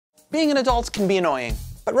Being an adult can be annoying,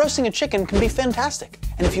 but roasting a chicken can be fantastic.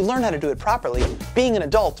 And if you learn how to do it properly, being an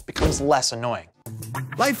adult becomes less annoying.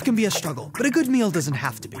 Life can be a struggle, but a good meal doesn't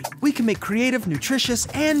have to be. We can make creative, nutritious,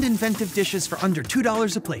 and inventive dishes for under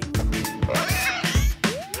 $2 a plate.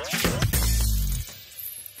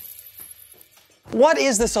 What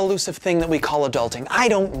is this elusive thing that we call adulting? I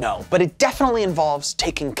don't know, but it definitely involves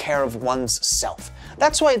taking care of one's self.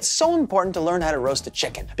 That's why it's so important to learn how to roast a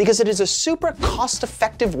chicken, because it is a super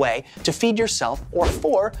cost-effective way to feed yourself or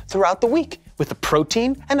four throughout the week with a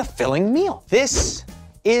protein and a filling meal. This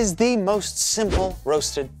is the most simple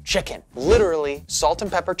roasted chicken. Literally salt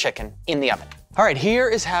and pepper chicken in the oven. All right, here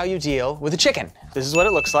is how you deal with a chicken. This is what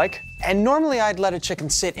it looks like. And normally I'd let a chicken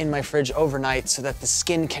sit in my fridge overnight so that the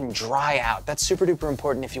skin can dry out. That's super duper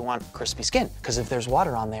important if you want crispy skin, because if there's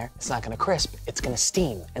water on there, it's not gonna crisp, it's gonna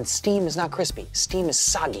steam. And steam is not crispy, steam is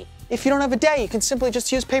soggy. If you don't have a day, you can simply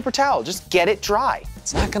just use paper towel. Just get it dry.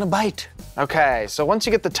 It's not gonna bite. Okay, so once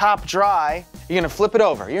you get the top dry, you're gonna flip it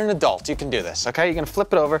over. You're an adult, you can do this, okay? You're gonna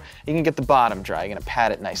flip it over, you can get the bottom dry. You're gonna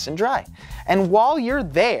pat it nice and dry. And while you're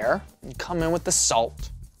there, you come in with the salt.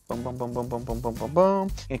 Boom, boom, boom, boom, boom, boom, boom, boom,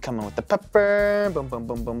 boom. You come in with the pepper, boom, boom,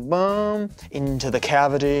 boom, boom, boom, into the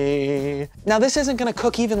cavity. Now this isn't gonna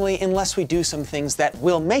cook evenly unless we do some things that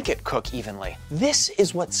will make it cook evenly. This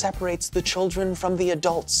is what separates the children from the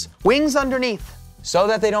adults. Wings underneath, so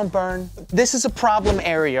that they don't burn. This is a problem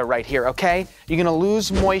area right here, okay? You're gonna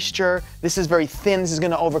lose moisture. This is very thin, this is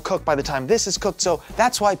gonna overcook by the time this is cooked, so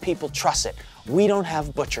that's why people truss it. We don't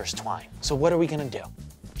have butcher's twine, so what are we gonna do?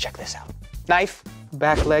 Check this out. Knife,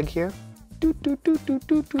 back leg here. Doot, doot, doot, doot,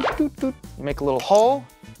 doot, doot, doot, doot. You make a little hole.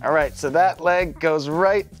 All right, so that leg goes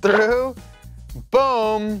right through.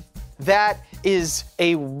 Boom. That is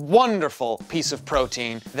a wonderful piece of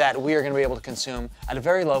protein that we are gonna be able to consume at a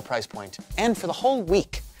very low price point and for the whole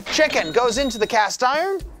week. Chicken goes into the cast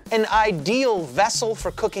iron, an ideal vessel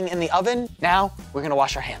for cooking in the oven. Now, we're gonna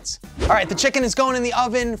wash our hands. All right, the chicken is going in the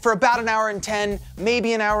oven for about 1 hour and 10,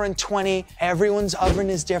 maybe 1 hour and 20. Everyone's oven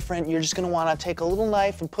is different. You're just gonna wanna take a little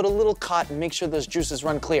knife and put a little cut and make sure those juices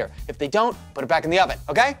run clear. If they don't, put it back in the oven,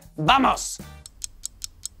 okay? Vamos!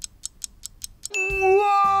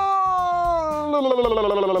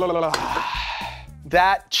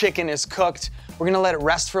 That chicken is cooked. We're gonna let it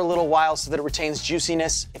rest for a little while so that it retains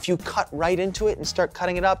juiciness. If you cut right into it and start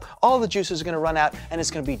cutting it up, all the juices are gonna run out and it's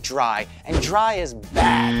gonna be dry. And dry is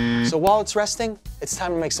bad. So while it's resting, it's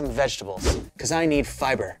time to make some vegetables, because I need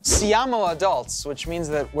fiber. Siamo adults, which means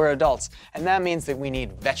that we're adults, and that means that we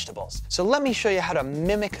need vegetables. So let me show you how to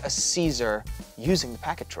mimic a Caesar using the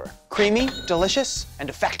packet drawer. Creamy, delicious, and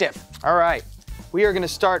effective. All right, we are gonna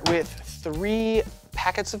start with 3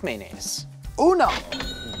 packets of mayonnaise. 1,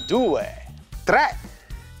 2, 3.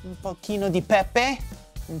 Un pochino di pepe,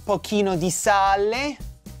 un pochino di sale.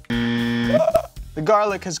 The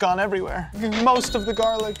garlic has gone everywhere. Most of the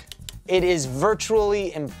garlic. It is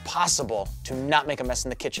virtually impossible to not make a mess in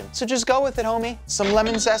the kitchen. So just go with it, homie. Some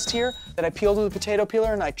lemon zest here that I peeled with a potato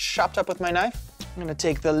peeler and I chopped up with my knife. I'm gonna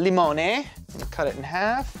take the limone, I'm gonna cut it in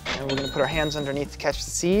half, and we're gonna put our hands underneath to catch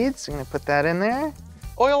the seeds. I'm gonna put that in there.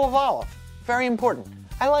 Oil of olive, very important.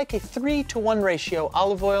 I like a 3-to-1 ratio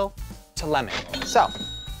olive oil to lemon. So,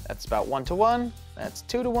 that's about 1 to 1, that's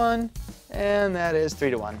 2 to 1, and that is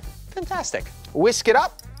 3 to 1. Fantastic. Whisk it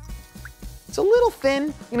up. It's a little thin.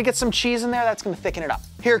 You're gonna get some cheese in there, that's gonna thicken it up.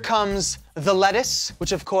 Here comes the lettuce,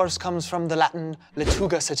 which of course comes from the Latin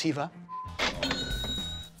letuga sativa.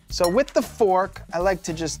 So with the fork, I like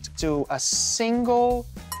to just do a single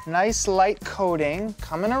nice light coating,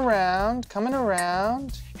 coming around, coming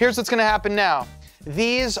around. Here's what's gonna happen now.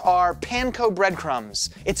 These are panko breadcrumbs.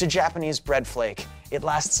 It's a Japanese bread flake. It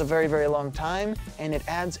lasts a very, very long time, and it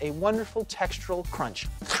adds a wonderful textural crunch.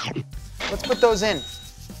 Let's put those in.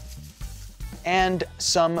 And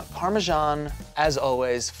some Parmesan, as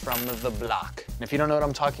always, from the block. And if you don't know what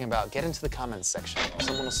I'm talking about, get into the comments section.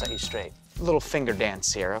 Someone will set you straight. A little finger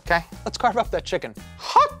dance here, okay? Let's carve up that chicken.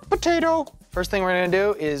 Hot potato! First thing we're gonna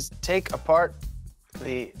do is take apart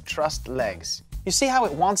the trussed legs. You see how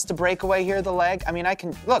it wants to break away here, the leg? I mean,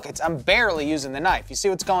 look, I'm barely using the knife. You see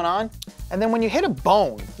what's going on? And then when you hit a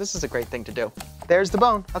bone, this is a great thing to do. There's the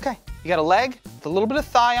bone, okay. You got a leg with a little bit of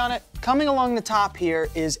thigh on it. Coming along the top here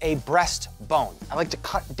is a breastbone. I like to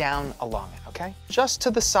cut down along it, okay? Just to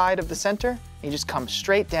the side of the center, you just come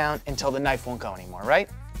straight down until the knife won't go anymore, right?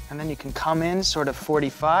 And then you can come in sort of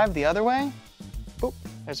 45 the other way. Boop,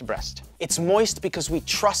 there's a breast. It's moist because we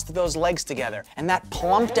trussed those legs together, and that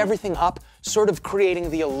plumped everything up, sort of creating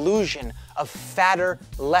the illusion of fatter,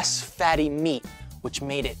 less fatty meat. which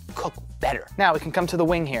made it cook better. Now we can come to the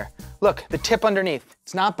wing here. Look, the tip underneath,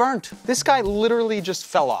 it's not burnt. This guy literally just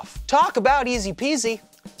fell off. Talk about easy peasy.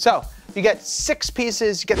 So, you get 6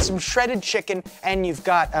 pieces, you get some shredded chicken, and you've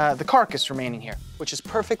got the carcass remaining here, which is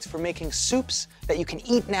perfect for making soups that you can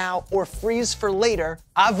eat now or freeze for later.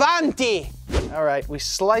 Avanti! All right, we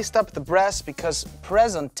sliced up the breast because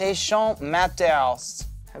presentation matters.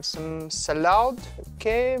 Have some salad,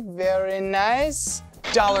 okay, very nice.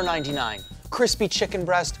 $1.99. Crispy chicken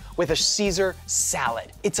breast with a Caesar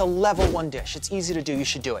salad. It's a level 1 dish. It's easy to do, you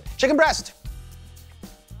should do it. Chicken breast.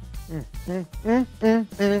 You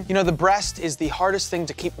know, the breast is the hardest thing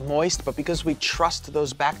to keep moist, but because we trust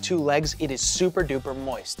those back 2 legs, it is super duper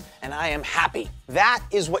moist. And I am happy. That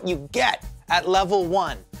is what you get at level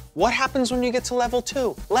 1. What happens when you get to level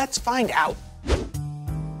 2? Let's find out.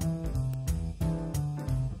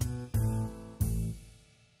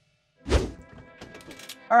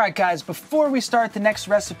 All right, guys, before we start the next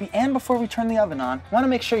recipe and before we turn the oven on, I want to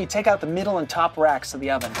make sure you take out the middle and top racks of the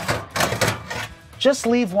oven. Just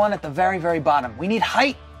leave one at the very, very bottom. We need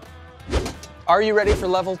height. Are you ready for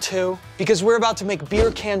level 2? Because we're about to make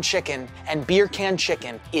beer can chicken, and beer can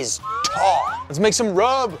chicken is tall. Let's make some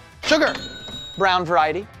rub. Sugar, brown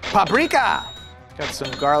variety. Paprika. Got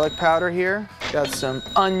some garlic powder here. Got some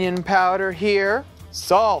onion powder here.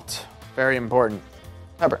 Salt, very important.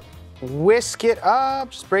 Pepper. Whisk it up,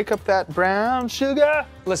 just break up that brown sugar.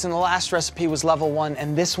 Listen, the last recipe was level 1,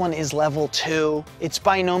 and this one is level 2. It's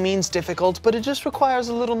by no means difficult, but it just requires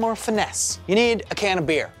a little more finesse. You need a can of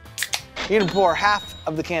beer. You're gonna pour half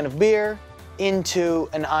of the can of beer into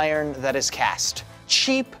an iron that is cast.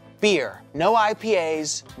 Cheap beer, no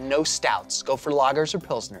IPAs, no stouts. Go for lagers or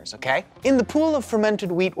pilsners, okay? In the pool of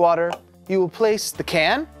fermented wheat water, you will place the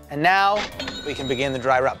can, and now we can begin the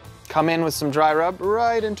dry rub. Come in with some dry rub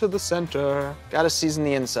right into the center. Gotta season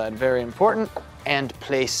the inside, very important. And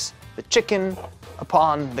place the chicken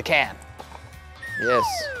upon the can. Yes.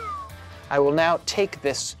 I will now take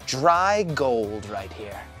this dry gold right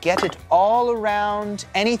here. Get it all around.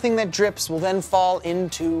 Anything that drips will then fall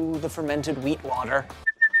into the fermented wheat water.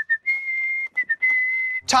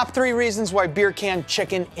 Top 3 reasons why beer can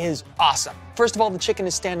chicken is awesome. First of all, the chicken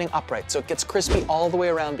is standing upright, so it gets crispy all the way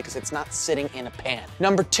around because it's not sitting in a pan.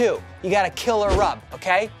 Number 2, you got a killer rub,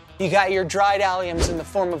 okay? You got your dried alliums in the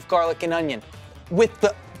form of garlic and onion with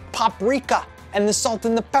the paprika and the salt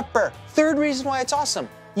and the pepper. Third reason why it's awesome,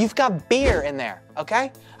 you've got beer in there,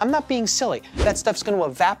 okay? I'm not being silly. That stuff's gonna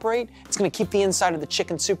evaporate, it's gonna keep the inside of the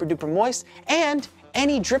chicken super duper moist, and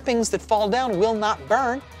any drippings that fall down will not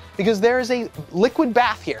burn, because there is a liquid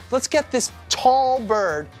bath here. Let's get this tall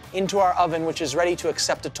bird into our oven, which is ready to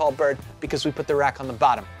accept a tall bird because we put the rack on the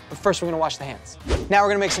bottom. But first, we're gonna wash the hands. Now we're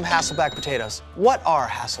gonna make some Hasselback potatoes. What are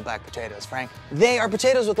Hasselback potatoes, Frank? They are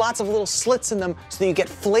potatoes with lots of little slits in them so that you get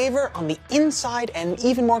flavor on the inside and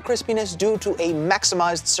even more crispiness due to a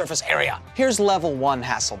maximized surface area. Here's level 1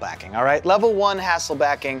 Hasselbacking, all right? Level 1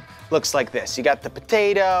 Hasselbacking looks like this. You got the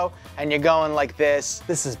potato and you're going like this.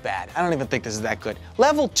 This is bad. I don't even think this is that good.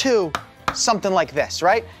 Level 2, something like this,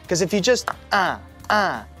 right? Because if you just,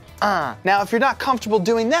 Now, if you're not comfortable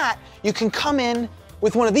doing that, you can come in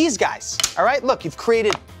with one of these guys, all right? Look, you've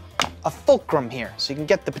created a fulcrum here. So you can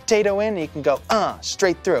get the potato in and you can go,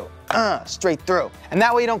 straight through, straight through. And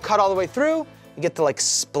that way you don't cut all the way through, you get the like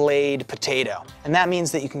splayed potato. And that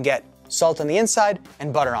means that you can get salt on the inside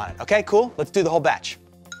and butter on it, okay? Cool, let's do the whole batch.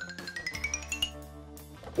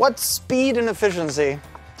 What speed and efficiency.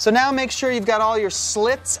 So now make sure you've got all your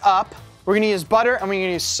slits up. We're gonna use butter and we're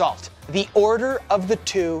gonna use salt. The order of the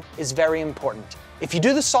 2 is very important. If you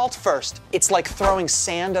do the salt first, it's like throwing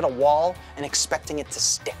sand at a wall and expecting it to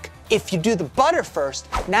stick. If you do the butter first,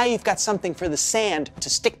 now you've got something for the sand to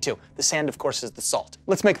stick to. The sand, of course, is the salt.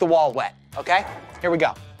 Let's make the wall wet, okay? Here we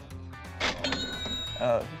go.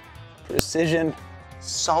 Precision.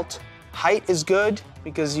 Salt. Height is good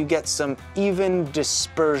because you get some even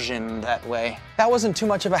dispersion that way. That wasn't too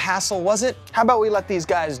much of a hassle, was it? How about we let these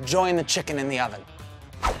guys join the chicken in the oven?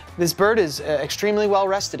 This bird is extremely well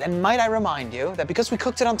rested, and might I remind you that because we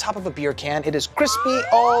cooked it on top of a beer can, it is crispy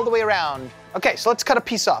all the way around. Okay, so let's cut a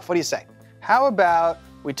piece off. What do you say? How about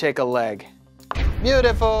we take a leg?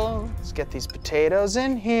 Beautiful. Let's get these potatoes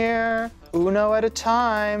in here, uno at a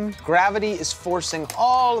time. Gravity is forcing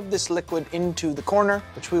all of this liquid into the corner,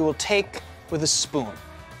 which we will take with a spoon.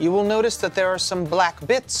 You will notice that there are some black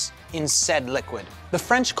bits in said liquid. The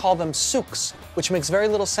French call them souks, which makes very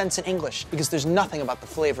little sense in English because there's nothing about the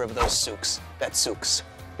flavor of those souks. That's souks.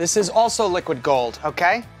 This is also liquid gold,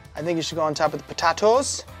 okay? I think you should go on top of the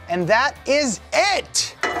potatoes. And that is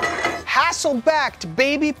it! Hasselbacked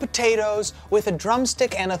baby potatoes with a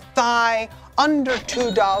drumstick and a thigh under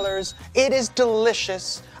 $2. It is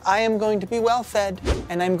delicious. I am going to be well fed,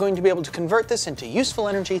 and I'm going to be able to convert this into useful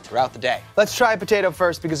energy throughout the day. Let's try a potato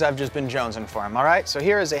first because I've just been jonesing for him, all right? So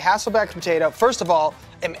here is a Hasselback potato. First of all,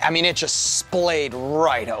 I mean, it just splayed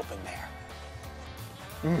right open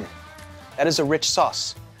there. That is a rich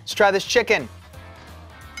sauce. Let's try this chicken.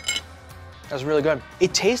 That was really good.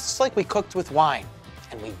 It tastes like we cooked with wine,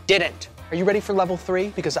 and we didn't. Are you ready for level 3?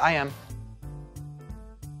 Because I am.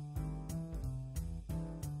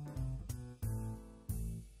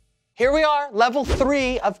 Here we are, level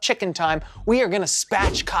 3 of chicken time. We are gonna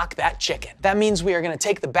spatchcock that chicken. That means we are gonna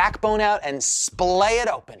take the backbone out and splay it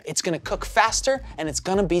open. It's gonna cook faster, and it's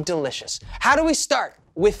gonna be delicious. How do we start?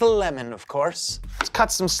 With a lemon, of course. Let's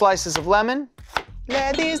cut some slices of lemon.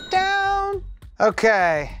 Lay these down.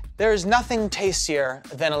 Okay. There is nothing tastier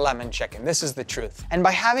than a lemon chicken. This is the truth. And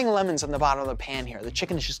by having lemons on the bottom of the pan here, the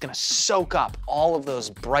chicken is just gonna soak up all of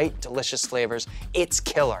those bright, delicious flavors. It's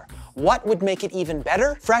killer. What would make it even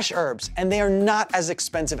better? Fresh herbs, and they are not as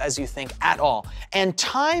expensive as you think at all. And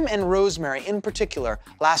thyme and rosemary in particular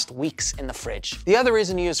last weeks in the fridge. The other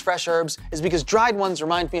reason to use fresh herbs is because dried ones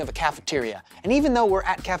remind me of a cafeteria. And even though we're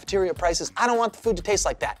at cafeteria prices, I don't want the food to taste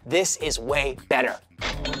like that. This is way better.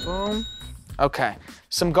 Boom. Okay,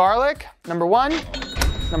 some garlic, number 1,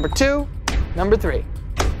 number 2, number 3.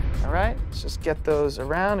 All right, let's just get those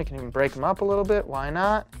around. We can even break them up a little bit, why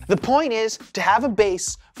not? The point is to have a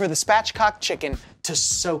base for the spatchcock chicken to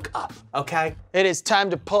soak up, okay? It is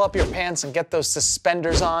time to pull up your pants and get those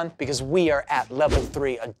suspenders on because we are at level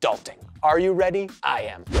 3 adulting. Are you ready? I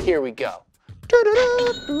am. Here we go.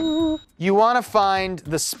 You wanna find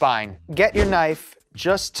the spine. Get your knife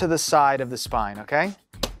just to the side of the spine, okay?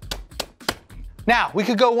 Now, we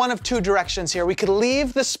could go one of 2 directions here. We could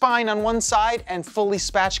leave the spine on one side and fully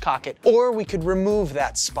spatchcock it, or we could remove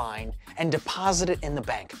that spine and deposit it in the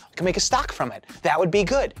bank. We can make a stock from it. That would be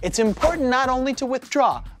good. It's important not only to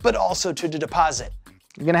withdraw, but also to deposit.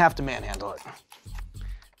 You're gonna have to manhandle it.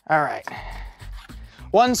 All right.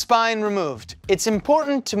 1 spine removed. It's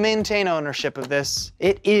important to maintain ownership of this.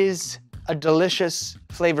 It is a delicious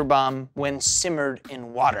flavor bomb when simmered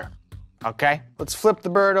in water, okay? Let's flip the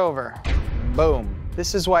bird over. Boom.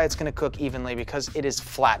 This is why it's gonna cook evenly because it is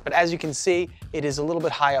flat. But as you can see, it is a little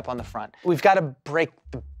bit high up on the front. We've gotta break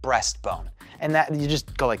the breastbone. And that, you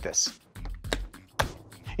just go like this.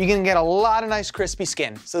 You're gonna get a lot of nice crispy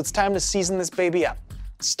skin. So it's time to season this baby up.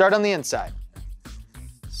 Start on the inside.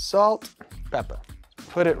 Salt, pepper.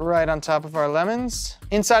 Put it right on top of our lemons.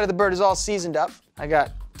 Inside of the bird is all seasoned up. I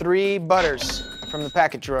got 3 butters from the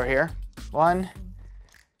packet drawer here. 1,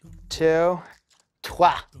 2, 3.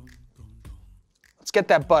 Let's get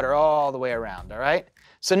that butter all the way around, all right?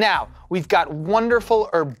 So now, we've got wonderful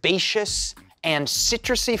herbaceous and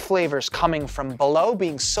citrusy flavors coming from below,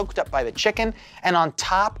 being soaked up by the chicken, and on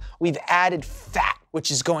top, we've added fat, which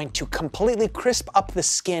is going to completely crisp up the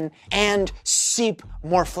skin and seep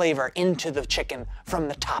more flavor into the chicken from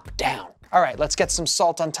the top down. All right, let's get some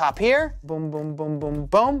salt on top here. Boom, boom, boom, boom,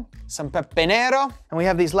 boom. Some pepinero. And we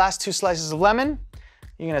have these last 2 slices of lemon.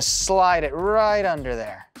 You're gonna slide it right under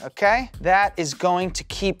there, okay? That is going to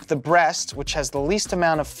keep the breast, which has the least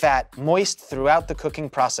amount of fat, moist throughout the cooking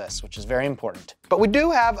process, which is very important. But we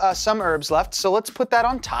do have some herbs left, so let's put that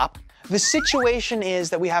on top. The situation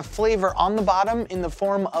is that we have flavor on the bottom in the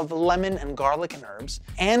form of lemon and garlic and herbs,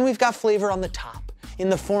 and we've got flavor on the top in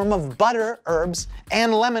the form of butter, herbs,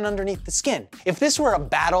 and lemon underneath the skin. If this were a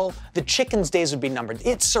battle, the chicken's days would be numbered.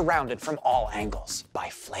 It's surrounded from all angles by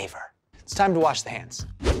flavor. It's time to wash the hands.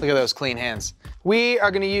 Look at those clean hands. We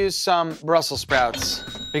are gonna use some Brussels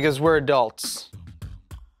sprouts because we're adults.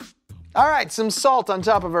 All right, some salt on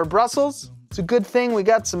top of our Brussels. It's a good thing we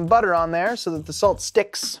got some butter on there so that the salt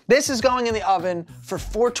sticks. This is going in the oven for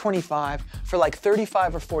 425 for like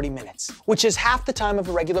 35 or 40 minutes, which is half the time of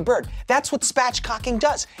a regular bird. That's what spatchcocking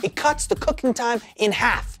does. It cuts the cooking time in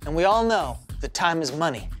half. And we all know that time is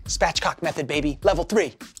money. Spatchcock method, baby, level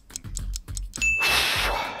 3.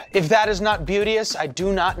 If that is not beauteous, I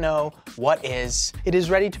do not know what is. It is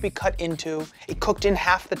ready to be cut into. It cooked in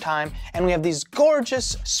half the time, and we have these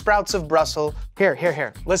gorgeous sprouts of Brussels.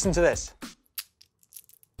 Here, listen to this.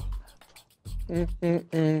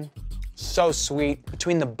 So sweet.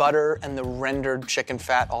 Between the butter and the rendered chicken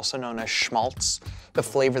fat, also known as schmaltz, the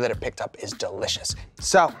flavor that it picked up is delicious.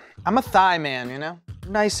 So, I'm a thigh man, you know?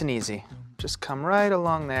 Nice and easy. Just come right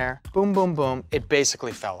along there. Boom, boom, boom. It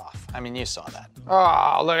basically fell off. I mean, you saw that.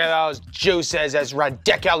 Oh, look at those juices. It's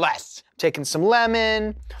ridiculous. Taking some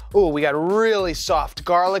lemon. Ooh, we got really soft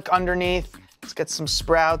garlic underneath. Let's get some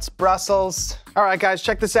sprouts, Brussels. All right, guys,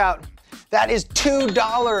 check this out. That is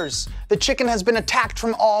 $2. The chicken has been attacked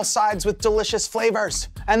from all sides with delicious flavors.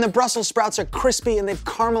 And the Brussels sprouts are crispy and they've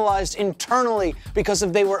caramelized internally because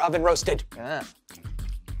they were oven roasted. Yeah.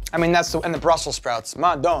 I mean, and the Brussels sprouts,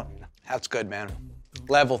 madon. That's good, man.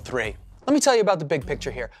 Level 3. Let me tell you about the big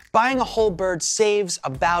picture here. Buying a whole bird saves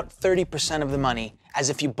about 30% of the money as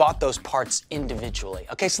if you bought those parts individually.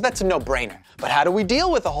 Okay, so that's a no-brainer. But how do we deal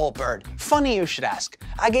with a whole bird? Funny you should ask.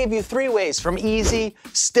 I gave you 3 ways from easy,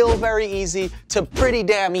 still very easy, to pretty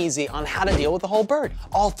damn easy on how to deal with a whole bird.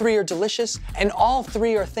 All 3 are delicious, and all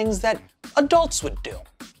 3 are things that adults would do.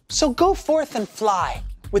 So go forth and fly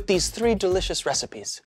with these 3 delicious recipes.